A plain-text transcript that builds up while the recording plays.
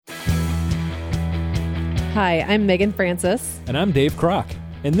Hi, I'm Megan Francis. And I'm Dave Kroc,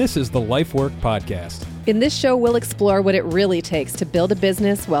 and this is the LifeWork Podcast. In this show, we'll explore what it really takes to build a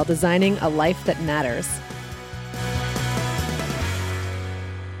business while designing a life that matters.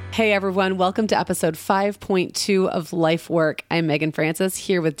 Hey everyone, welcome to episode 5.2 of LifeWork. I'm Megan Francis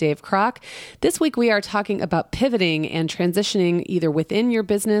here with Dave Kroc. This week we are talking about pivoting and transitioning either within your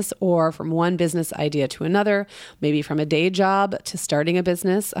business or from one business idea to another, maybe from a day job to starting a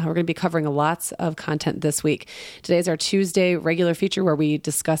business. We're going to be covering lots of content this week. Today is our Tuesday regular feature where we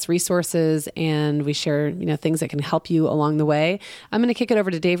discuss resources and we share, things that can help you along the way. I'm going to kick it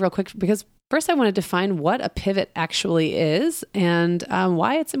over to Dave real quick because first, I want to define what a pivot actually is and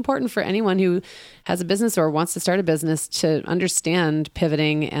why it's important for anyone who has a business or wants to start a business to understand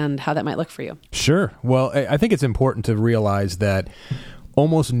pivoting and how that might look for you. Sure. Well, I think it's important to realize that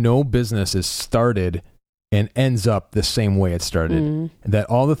almost no business is started and ends up the same way it started. Mm-hmm. That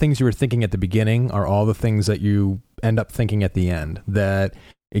all the things you were thinking at the beginning are all the things that you end up thinking at the end. That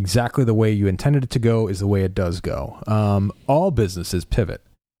exactly the way you intended it to go is the way it does go. All businesses pivot.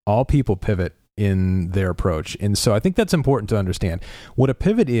 All people pivot in their approach. And so I think that's important to understand. What a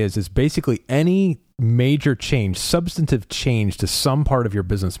pivot is basically any major change, substantive change to some part of your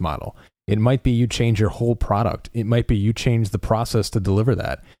business model. It might be you change your whole product. It might be you change the process to deliver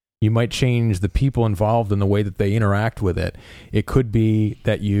that. You might change the people involved in the way that they interact with it. It could be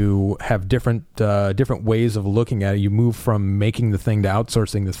that you have different ways of looking at it. You move from making the thing to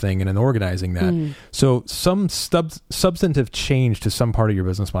outsourcing the thing and then organizing that. So some substantive change to some part of your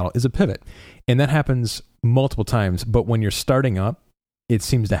business model is a pivot. And that happens multiple times. But when you're starting up, it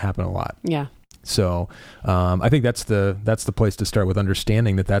seems to happen a lot. Yeah. So I think that's the place to start with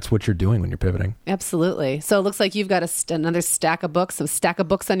understanding that that's what you're doing when you're pivoting. Absolutely. So it looks like you've got another stack of books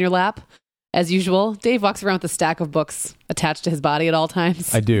on your lap, as usual. Dave walks around with a stack of books attached to his body at all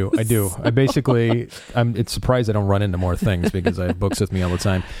times. I do. It's surprised I don't run into more things because I have books with me all the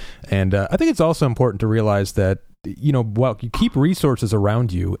time. And I think it's also important to realize that while you keep resources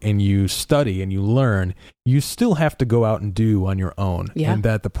around you and you study and you learn, you still have to go out and do on your own. Yeah. And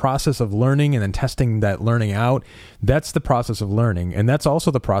that the process of learning and then testing that learning out, that's the process of learning. And that's also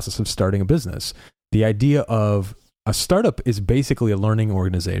the process of starting a business. The idea of a startup is basically a learning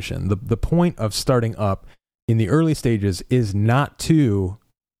organization. The point of starting up in the early stages is not to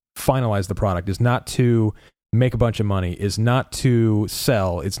finalize the product, is not to make a bunch of money, is not to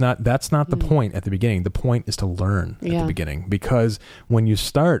sell. That's not the point at the beginning. The point is to learn at the beginning, because when you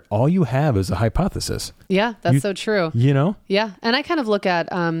start, all you have is a hypothesis. Yeah, that's so true. Yeah. And I kind of look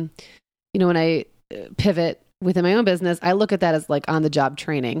at, when I pivot within my own business, I look at that as like on the job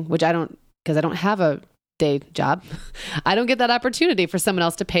training, which because I don't have a day job. I don't get that opportunity for someone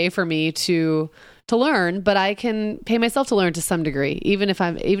else to pay for me to learn, but I can pay myself to learn to some degree. Even if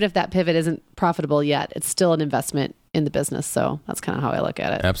that pivot isn't profitable yet, it's still an investment in the business. So that's kind of how I look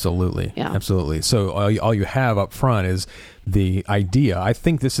at it. Absolutely. Yeah. Absolutely. So all you have up front is the idea. I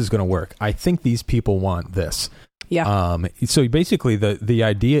think this is going to work. I think these people want this. Yeah. So basically the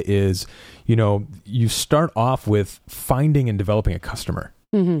idea is, you start off with finding and developing a customer.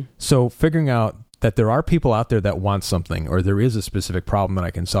 Mm-hmm. So figuring out that there are people out there that want something, or there is a specific problem that I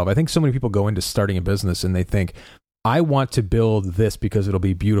can solve. I think so many people go into starting a business and they think, I want to build this because it'll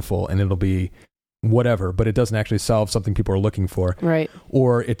be beautiful and it'll be whatever, but it doesn't actually solve something people are looking for. Right.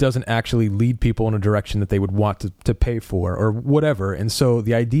 Or it doesn't actually lead people in a direction that they would want to pay for or whatever. And so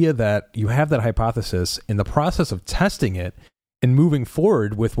the idea that you have that hypothesis, in the process of testing it and moving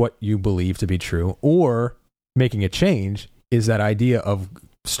forward with what you believe to be true or making a change, is that idea of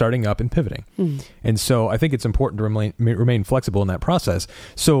starting up and pivoting. And so I think it's important to remain flexible in that process.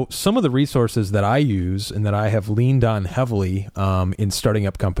 So some of the resources that I use and that I have leaned on heavily in starting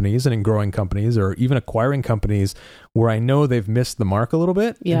up companies and in growing companies, or even acquiring companies where I know they've missed the mark a little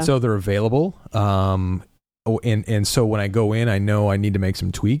bit, and so they're available. And so when I go in, I know I need to make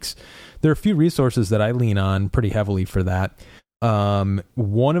some tweaks. There are a few resources that I lean on pretty heavily for that.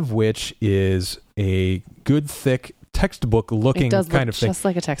 One of which is a good, thick textbook looking kind of thing. Just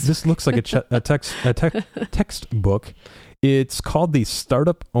like a textbook. This looks like a textbook. It's called the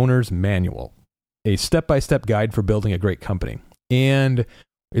Startup Owner's Manual, a step-by-step guide for building a great company. And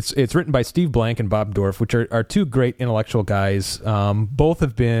it's written by Steve Blank and Bob Dorff, which are two great intellectual guys. Both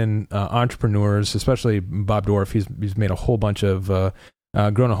have been entrepreneurs, especially Bob Dorff. He's made a whole bunch of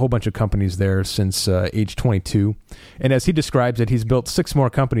grown a whole bunch of companies there since age 22. And as he describes it, he's built 6 more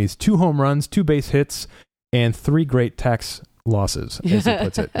companies, 2 home runs, 2 base hits, and 3 great tax losses, as he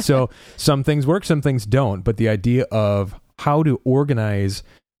puts it. So some things work, some things don't. But the idea of how to organize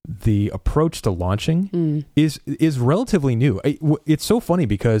the approach to launching is relatively new. It's so funny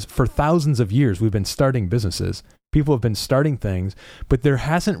because for thousands of years we've been starting businesses. People have been starting things, but there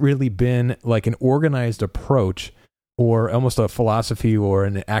hasn't really been like an organized approach or almost a philosophy or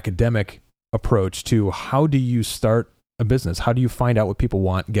an academic approach to how do you start a business? How do you find out what people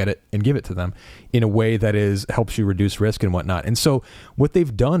want, get it, and give it to them in a way that helps you reduce risk and whatnot? And so what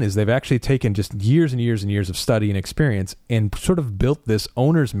they've done is they've actually taken just years and years and years of study and experience and sort of built this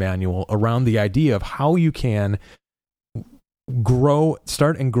owner's manual around the idea of how you can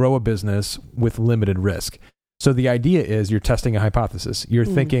start and grow a business with limited risk. So the idea is you're testing a hypothesis. You're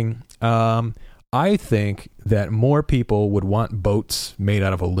thinking, I think that more people would want boats made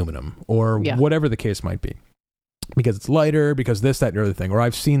out of aluminum or whatever the case might be. Because it's lighter, because this, that, and the other thing. Or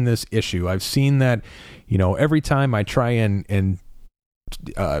I've seen this issue. I've seen that, every time I try and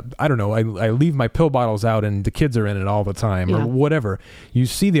I don't know, I leave my pill bottles out and the kids are in it all the time or whatever. You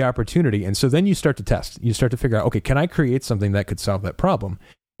see the opportunity. And so then you start to test. You start to figure out, okay, can I create something that could solve that problem?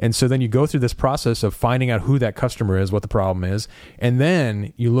 And so then you go through this process of finding out who that customer is, what the problem is. And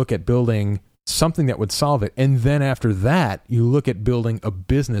then you look at building something that would solve it. And then after that, you look at building a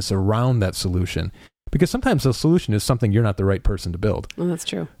business around that solution. Because sometimes the solution is something you're not the right person to build. Well, that's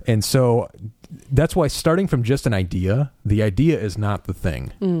true. And so that's why starting from just an idea, the idea is not the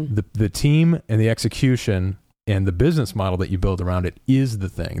thing. The team and the execution and the business model that you build around it is the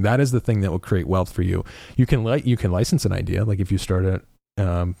thing. That is the thing that will create wealth for you. You can license an idea, like if you start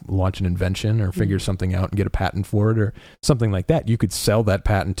launch an invention or figure something out and get a patent for it or something like that. You could sell that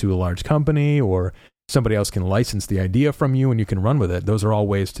patent to a large company, or somebody else can license the idea from you and you can run with it. Those are all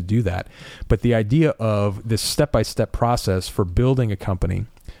ways to do that. But the idea of this step-by-step process for building a company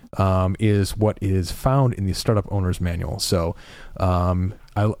is what is found in the Startup Owner's Manual. So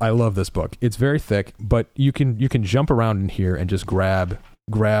I love this book. It's very thick, but you can jump around in here and just grab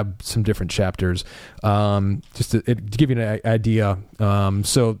some different chapters just to give you an idea.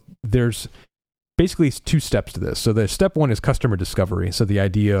 So there's basically two steps to this. So the step one is customer discovery. So the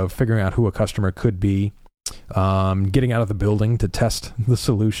idea of figuring out who a customer could be, getting out of the building to test the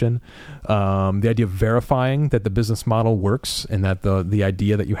solution, the idea of verifying that the business model works and that the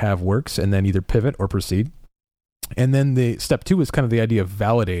idea that you have works, and then either pivot or proceed. And then the step two is kind of the idea of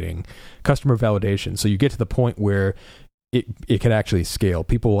validating, customer validation. So you get to the point where it can actually scale.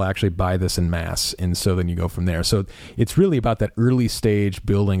 People will actually buy this in mass. And so then you go from there. So it's really about that early stage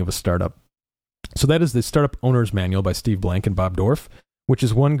building of a startup. So that is the Startup Owner's Manual by Steve Blank and Bob Dorff, which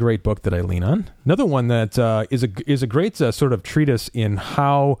is one great book that I lean on. Another one that is a great sort of treatise in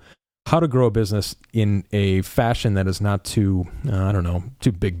how to grow a business in a fashion that is not too,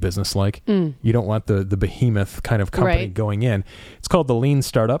 too big business-like. You don't want the behemoth kind of company going in. It's called The Lean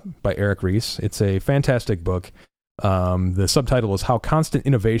Startup by Eric Ries. It's a fantastic book. The subtitle is How Constant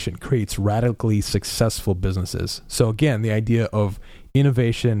Innovation Creates Radically Successful Businesses. So again, the idea of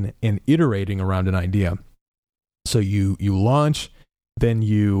innovation and iterating around an idea. So you launch, then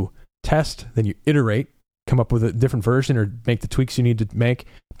you test, then you iterate, come up with a different version or make the tweaks you need to make,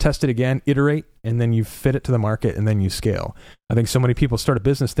 test it again, iterate, and then you fit it to the market, and then you scale. I think so many people start a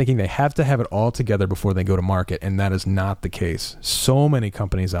business thinking they have to have it all together before they go to market, and that is not the case. So many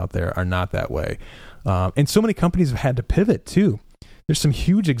companies out there are not that way. And so many companies have had to pivot too. There's some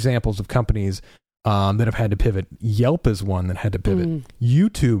huge examples of companies that have had to pivot. Yelp is one that had to pivot.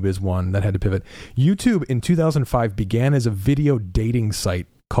 YouTube is one that had to pivot. YouTube in 2005 began as a video dating site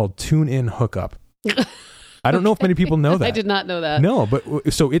called TuneIn Hookup. I don't know if many people know that. I did not know that. No,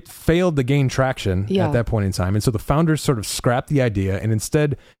 but so it failed to gain traction at that point in time. And so the founders sort of scrapped the idea and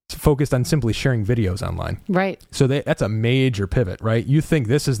instead focused on simply sharing videos online. Right. So that's a major pivot, right? You think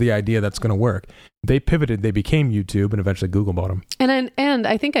this is the idea that's going to work. They pivoted, they became YouTube, and eventually Google bought them. And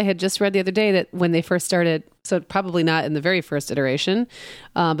I think I had just read the other day that when they first started, so probably not in the very first iteration,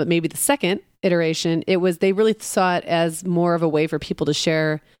 but maybe the second iteration, they really saw it as more of a way for people to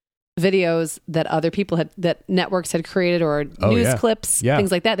share videos that other people that networks had created, or news clips,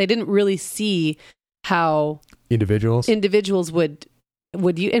 things like that. They didn't really see how individuals would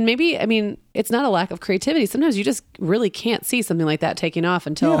you, and maybe, I mean, it's not a lack of creativity. Sometimes you just really can't see something like that taking off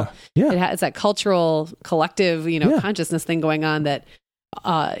until it's that cultural collective, consciousness thing going on that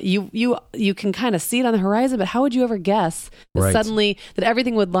you can kind of see it on the horizon, but how would you ever guess that suddenly that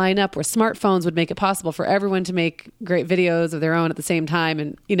everything would line up where smartphones would make it possible for everyone to make great videos of their own at the same time,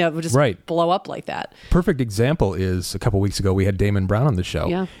 and it would just blow up like that. Perfect example is a couple weeks ago we had Damon Brown on the show.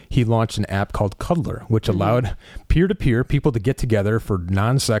 Yeah. He launched an app called Cuddler, which allowed peer-to-peer people to get together for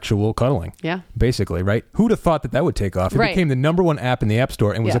non-sexual cuddling. Yeah. Basically, right? Who'd have thought that would take off? It became the number one app in the App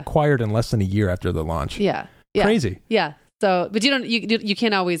Store and was acquired in less than a year after the launch. Yeah. Crazy. Yeah. So, but you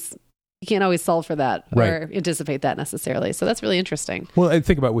can't always solve for that or anticipate that necessarily. So that's really interesting. Well, I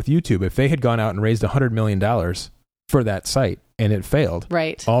think about with YouTube, if they had gone out and raised $100 million for that site and it failed,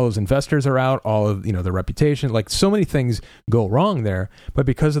 right? All those investors are out, all of, the reputation, like so many things go wrong there. But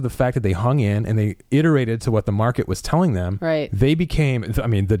because of the fact that they hung in and they iterated to what the market was telling them, right? They became,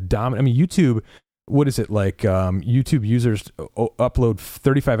 the dominant, YouTube, what is it like? YouTube users upload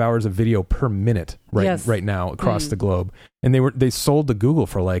 35 hours of video per minute right now across the globe. And they sold to Google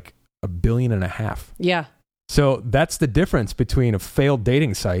for like $1.5 billion. Yeah. So that's the difference between a failed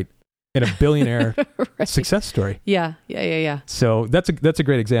dating site and a billionaire right. success story. Yeah. So that's a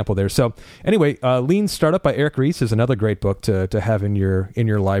great example there. So anyway, Lean Startup by Eric Ries is another great book to have in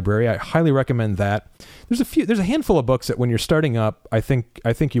your library. I highly recommend that. There's a handful of books that when you're starting up, I think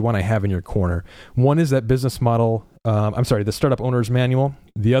you want to have in your corner. One is that business model. The Startup Owner's Manual.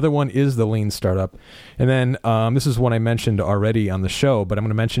 The other one is the Lean Startup. And then this is one I mentioned already on the show, but I'm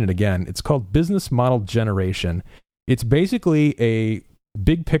going to mention it again. It's called Business Model Generation. It's basically a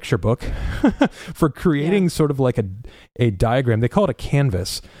big picture book for creating sort of like a diagram. They call it a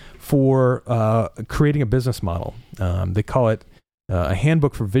canvas for creating a business model. They call it a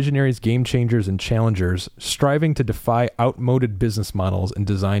handbook for visionaries, game changers, and challengers striving to defy outmoded business models and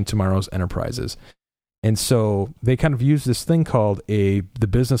design tomorrow's enterprises. And so they kind of use this thing called the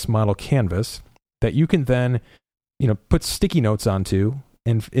business model canvas that you can then, put sticky notes onto.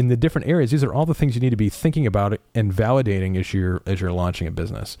 And in the different areas, these are all the things you need to be thinking about and validating as you're launching a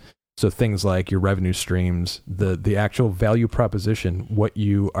business. So things like your revenue streams, the actual value proposition, what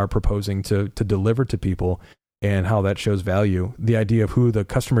you are proposing to deliver to people, and how that shows value. The idea of who the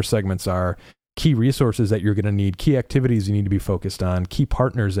customer segments are, key resources that you're going to need, key activities you need to be focused on, key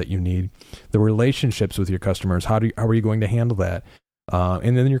partners that you need, the relationships with your customers. How are you going to handle that?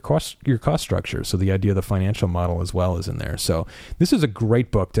 And then your cost structure. So the idea of the financial model as well is in there. So this is a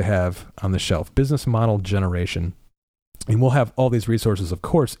great book to have on the shelf, Business Model Generation. And we'll have all these resources, of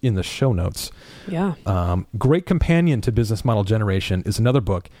course, in the show notes. Yeah. Great companion to Business Model Generation is another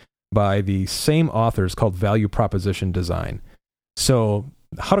book by the same authors called Value Proposition Design. So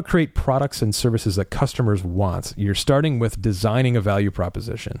how to create products and services that customers want. You're starting with designing a value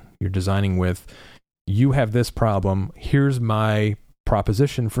proposition. You're designing with, you have this problem, here's my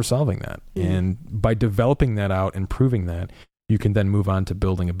proposition for solving that. And by developing that out and proving that, you can then move on to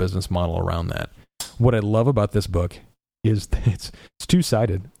building a business model around that. What I love about this book is it's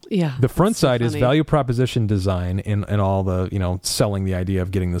two-sided. Yeah. The front side is value proposition design and all the, selling the idea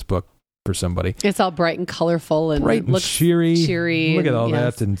of getting this book for somebody. It's all bright and colorful and bright and looks cheery. Look at all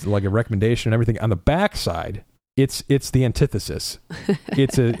that and like a recommendation and everything. On the back side, it's the antithesis.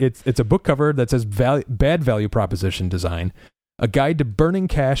 It's a book cover that says bad value proposition design, a guide to burning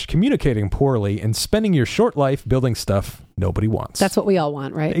cash, communicating poorly, and spending your short life building stuff nobody wants. That's what we all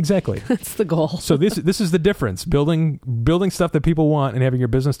want, right? Exactly. That's the goal. So this is the difference: building stuff that people want and having your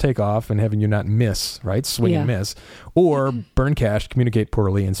business take off and having you not miss, right? Swing and miss, or burn cash, communicate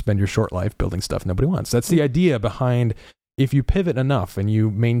poorly, and spend your short life building stuff nobody wants. That's the idea behind. If you pivot enough and you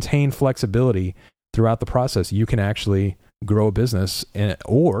maintain flexibility throughout the process, you can actually grow a business.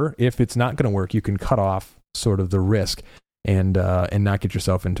 Or if it's not going to work, you can cut off sort of the risk and not get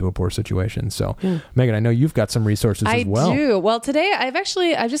yourself into a poor situation. So, Megan, I know you've got some resources as well. I do. Well, today I've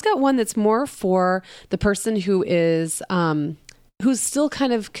just got one that's more for the person who is who's still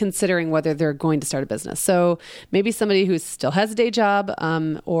kind of considering whether they're going to start a business. So maybe somebody who still has a day job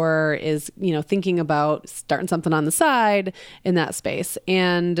or is thinking about starting something on the side in that space.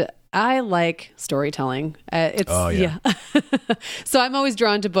 And I like storytelling. So I'm always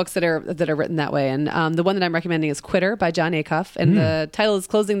drawn to books that are written that way. And the one that I'm recommending is Quitter by Jon Acuff. And the title is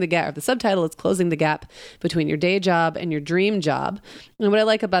Closing the Gap, or the subtitle is Closing the Gap Between Your Day Job and Your Dream Job. And what I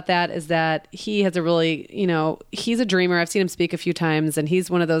like about that is that he has a really, he's a dreamer. I've seen him speak a few times, and he's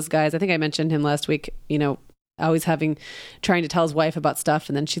one of those guys. I think I mentioned him last week, always trying to tell his wife about stuff,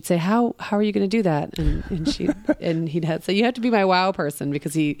 and then she'd say, how are you going to do that? And he'd say, you have to be my wow person,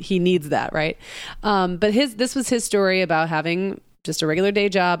 because he needs that, right? But this was his story about having just a regular day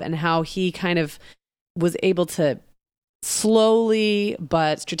job and how he kind of was able to slowly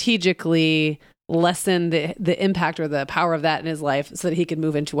but strategically lessen the impact or the power of that in his life so that he could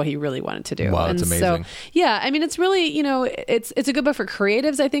move into what he really wanted to do. Wow, that's amazing. So, it's really, it's a good book for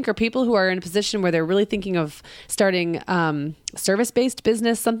creatives, I think, or people who are in a position where they're really thinking of starting service-based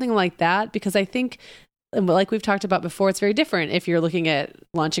business, something like that, because I think and like we've talked about before, it's very different if you're looking at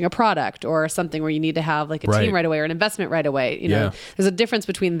launching a product or something where you need to have like a team right away or an investment right away. You know, there's a difference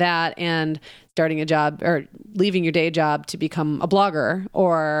between that and starting a job or leaving your day job to become a blogger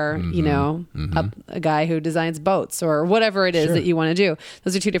or, you know, a guy who designs boats or whatever it is that you want to do.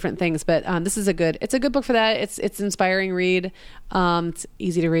 Those are two different things. But this is it's a good book for that. It's an inspiring read. It's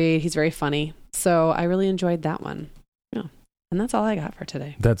easy to read. He's very funny. So I really enjoyed that one. Yeah. And that's all I got for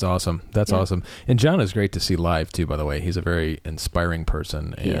today. That's awesome. That's awesome. And John is great to see live too, by the way. He's a very inspiring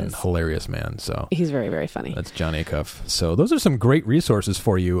person and hilarious man. So he's very, very funny. That's John Acuff. So those are some great resources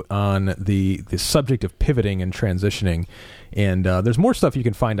for you on the subject of pivoting and transitioning. And there's more stuff you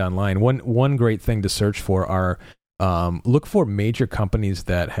can find online. One great thing to search for are look for major companies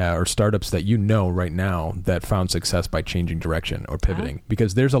that have or startups that you know right now that found success by changing direction or pivoting,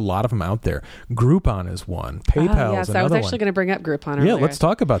 because there's a lot of them out there. Groupon is one. PayPal is another one. I was actually going to bring up Groupon earlier. Yeah, let's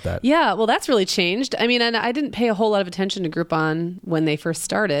talk about that. Yeah, well, that's really changed. I mean, and I didn't pay a whole lot of attention to Groupon when they first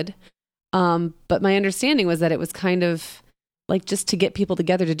started, but my understanding was that it was kind of like just to get people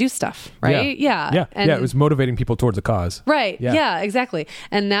together to do stuff, right? Yeah. It was motivating people towards a cause. Right. Yeah, exactly.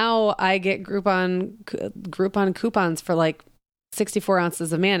 And now I get Groupon coupons for like 64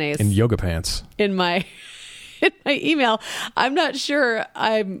 ounces of mayonnaise. And yoga pants. In my email. I'm not sure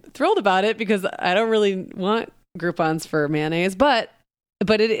I'm thrilled about it because I don't really want Groupons for mayonnaise, but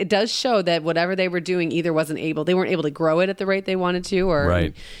it does show that whatever they were doing they weren't able to grow it at the rate they wanted to,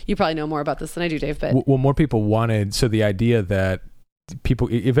 or you probably know more about this than I do, Dave. But well, more people wanted, so the idea that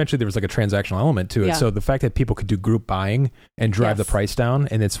people, eventually there was like a transactional element to it. Yeah. So the fact that people could do group buying and drive the price down,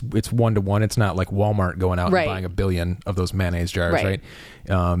 and it's 1-to-1, it's not like Walmart going out and buying 1 billion of those mayonnaise jars, right?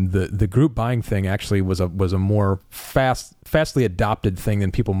 The group buying thing actually was a more fastly adopted thing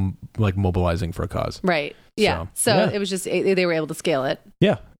than people like mobilizing for a cause. Right. Yeah. So it was just, they were able to scale it.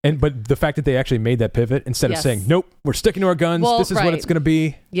 Yeah. But the fact that they actually made that pivot instead of saying, nope, we're sticking to our guns. Well, this is what it's going to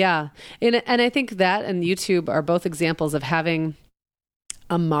be. Yeah. And I think that and YouTube are both examples of having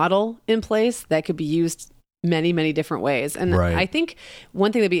a model in place that could be used many, many different ways. And I think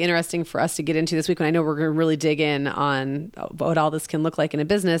one thing that'd be interesting for us to get into this week, when I know we're going to really dig in on what all this can look like in a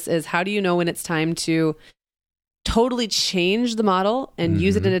business, is how do you know when it's time to totally change the model and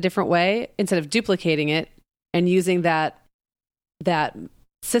use it in a different way instead of duplicating it and using that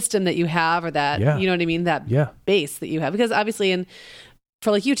system that you have, or that, you know what I mean? That base that you have. Because obviously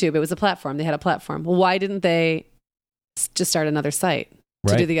for like YouTube, it was a platform. They had a platform. Well, why didn't they just start another site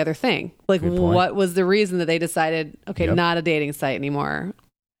to do the other thing? Like, what was the reason that they decided, not a dating site anymore,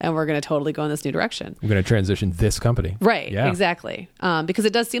 and we're going to totally go in this new direction? We're going to transition this company. Right. Yeah. Exactly. Because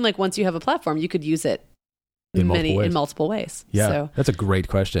it does seem like once you have a platform, you could use it in multiple ways. Yeah, so, that's a great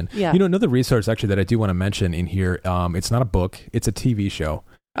question. Yeah. You know, another resource actually that I do want to mention in here, it's not a book, it's a TV show.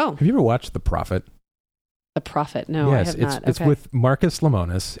 Oh. Have you ever watched The Prophet? The Prophet? No, yes, I have not. It's with Marcus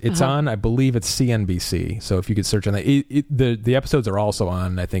Lemonis. It's on, I believe it's CNBC. So if you could search on that, the episodes are also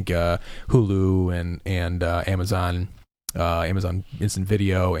on, I think, Hulu and Amazon Instant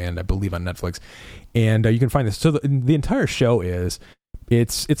Video, and I believe on Netflix. And you can find this. So the entire show is,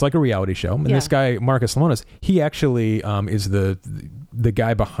 it's like a reality show. And this guy, Marcus Lemonis, he actually is the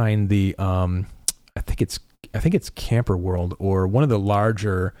guy behind the I think it's Camper World, or one of the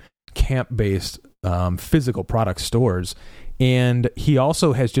larger camp-based physical product stores. And he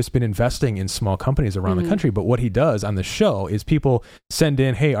also has just been investing in small companies around the country. But what he does on the show is people send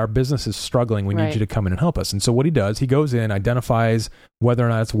in, hey, our business is struggling. We need you to come in and help us. And so what he does, he goes in, identifies whether or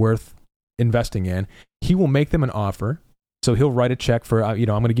not it's worth investing in. He will make them an offer. So he'll write a check for, I'm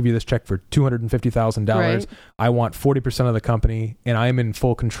going to give you this check for $250,000. Right. I want 40% of the company, and I'm in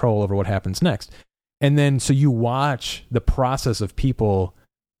full control over what happens next. And then, so you watch the process of people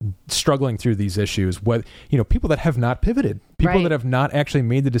struggling through these issues, people that have not pivoted, people that have not actually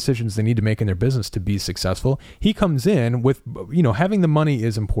made the decisions they need to make in their business to be successful. He comes in with, having the money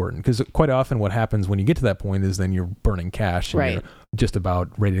is important, because quite often what happens when you get to that point is then you're burning cash and you're just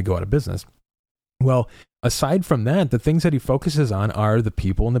about ready to go out of business. Well, aside from that, the things that he focuses on are the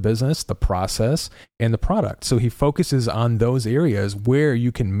people in the business, the process, and the product. So he focuses on those areas where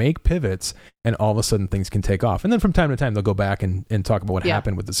you can make pivots and all of a sudden things can take off. And then from time to time, they'll go back and talk about what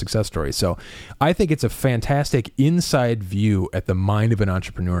happened with the success story. So I think it's a fantastic inside view at the mind of an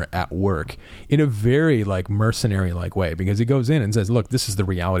entrepreneur at work in a very like mercenary-like way, because he goes in and says, look, this is the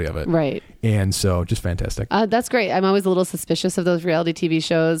reality of it. Right. And so just fantastic. That's great. I'm always a little suspicious of those reality TV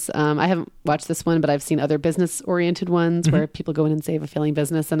shows. I haven't watched this one, but I've seen other business-oriented ones where people go in and save a failing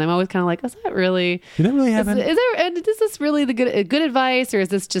business. And I'm always kind of like, is that really... Did that really happen? Is this really the good advice, or is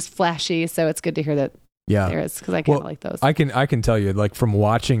this just flashy? So it's good to hear that Yeah. there is, because I kind of like those. I can tell you, like, from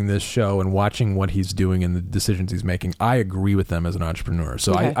watching this show and watching what he's doing and the decisions he's making, I agree with them as an entrepreneur.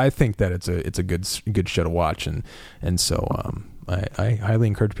 So Okay. I think that it's a good show to watch, and so I highly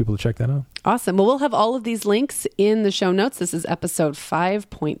encourage people to check that out. Awesome. Well, we'll have all of these links in the show notes. This is episode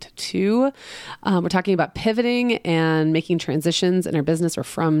 5.2. We're talking about pivoting and making transitions in our business, or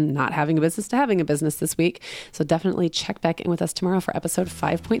from not having a business to having a business this week. So definitely check back in with us tomorrow for episode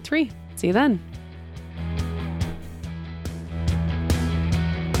 5.3. See you then.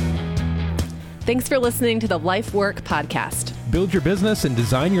 Thanks for listening to the Life Work Podcast. Build your business and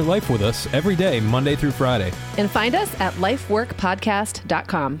design your life with us every day, Monday through Friday. And find us at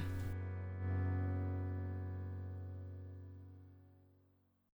lifeworkpodcast.com.